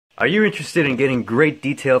Are you interested in getting great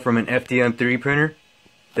detail from an FDM 3D printer?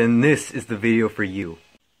 Then this is the video for you.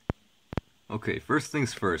 Okay, first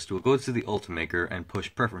things first, we'll go to the Ultimaker and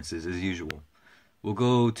push preferences as usual. We'll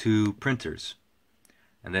go to printers,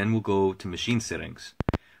 and then we'll go to machine settings,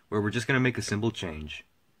 where we're just going to make a simple change.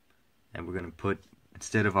 And we're going to put,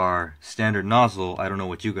 instead of our standard nozzle, I don't know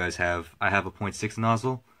what you guys have, I have a 0.6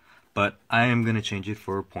 nozzle, but I am going to change it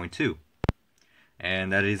for 0.2.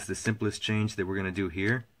 And that is the simplest change that we're going to do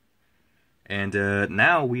here. And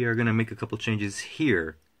now we are going to make a couple changes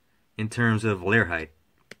here in terms of layer height.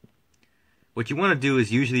 What you want to do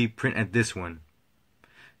is usually print at this one.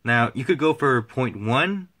 Now you could go for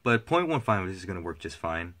 0.1, but 0.15 is going to work just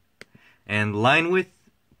fine. And line width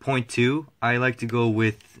 0.2, I like to go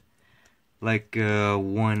with like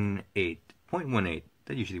 0.18.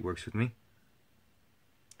 That usually works with me.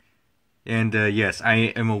 And yes, I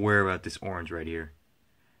am aware about this orange right here.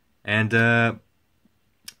 And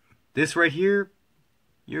this right here,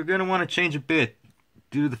 you're going to want to change a bit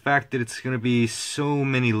due to the fact that it's going to be so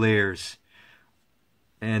many layers.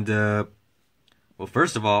 And, well,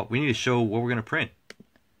 first of all, we need to show what we're going to print.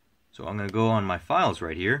 So I'm going to go on my files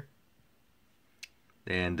right here.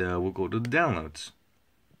 And we'll go to the downloads.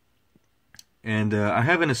 And I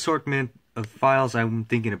have an assortment of files I'm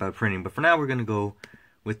thinking about printing. But for now, we're going to go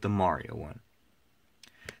with the Mario one.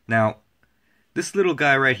 Now, this little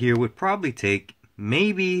guy right here would probably take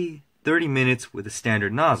maybe 30 minutes with a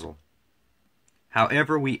standard nozzle.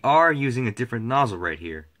 However, we are using a different nozzle right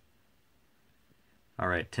here.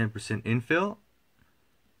 Alright, 10% infill.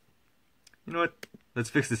 You know what? Let's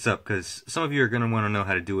fix this up because some of you are going to want to know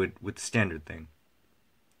how to do it with the standard thing.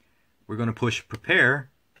 We're going to push prepare.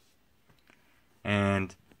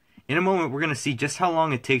 And in a moment, we're going to see just how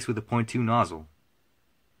long it takes with a 0.2 nozzle.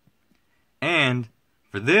 And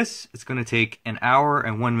for this, it's going to take 1 hour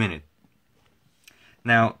and 1 minute.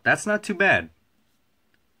 Now, that's not too bad.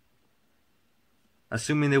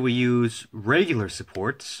 Assuming that we use regular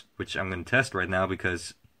supports, which I'm going to test right now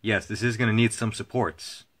because, yes, this is going to need some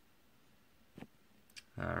supports.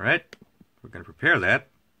 Alright, we're going to prepare that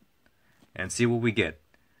and see what we get.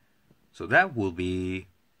 So that will be,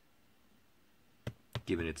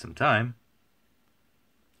 giving it some time,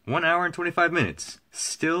 1 hour and 25 minutes.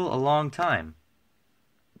 Still a long time.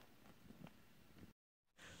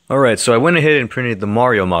 Alright, so I went ahead and printed the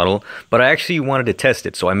Mario model, but I actually wanted to test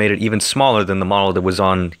it, so I made it even smaller than the model that was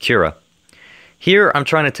on Kira. Here, I'm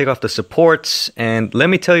trying to take off the supports, and let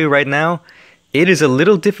me tell you right now, it is a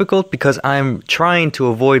little difficult because I'm trying to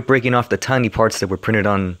avoid breaking off the tiny parts that were printed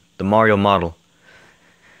on the Mario model.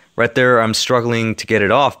 Right there, I'm struggling to get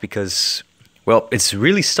it off because, well, it's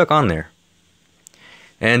really stuck on there.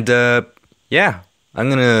 And, yeah, I'm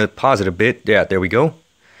gonna pause it a bit. Yeah, there we go.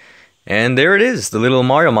 And there it is, the little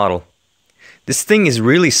Mario model. This thing is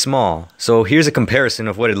really small, so here's a comparison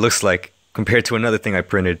of what it looks like compared to another thing I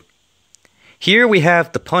printed. Here we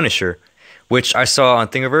have the Punisher, which I saw on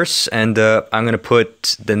Thingiverse, and I'm going to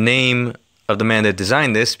put the name of the man that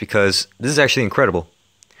designed this because this is actually incredible.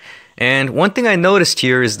 And one thing I noticed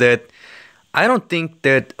here is that I don't think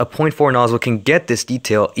that a 0.4 nozzle can get this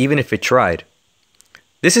detail even if it tried.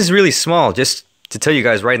 This is really small, just to tell you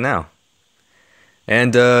guys right now.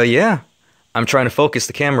 And yeah, I'm trying to focus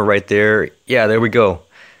the camera right there. Yeah, there we go.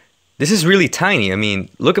 This is really tiny. I mean,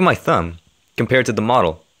 look at my thumb compared to the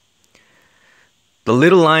model. The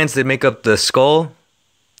little lines that make up the skull,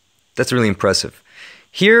 that's really impressive.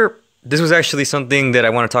 Here, this was actually something that I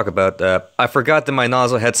want to talk about. I forgot that my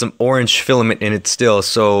nozzle had some orange filament in it still,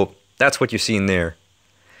 so that's what you're seeing there.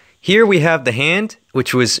 Here we have the hand,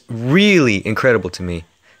 which was really incredible to me.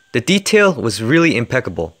 The detail was really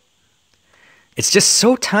impeccable. It's just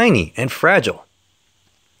so tiny and fragile.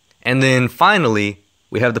 And then finally,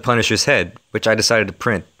 we have the Punisher's head, which I decided to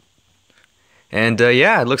print. And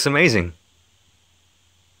yeah, it looks amazing.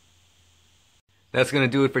 That's going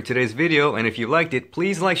to do it for today's video, and if you liked it,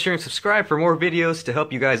 please like, share, and subscribe for more videos to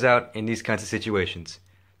help you guys out in these kinds of situations.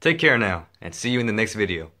 Take care now, and see you in the next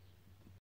video.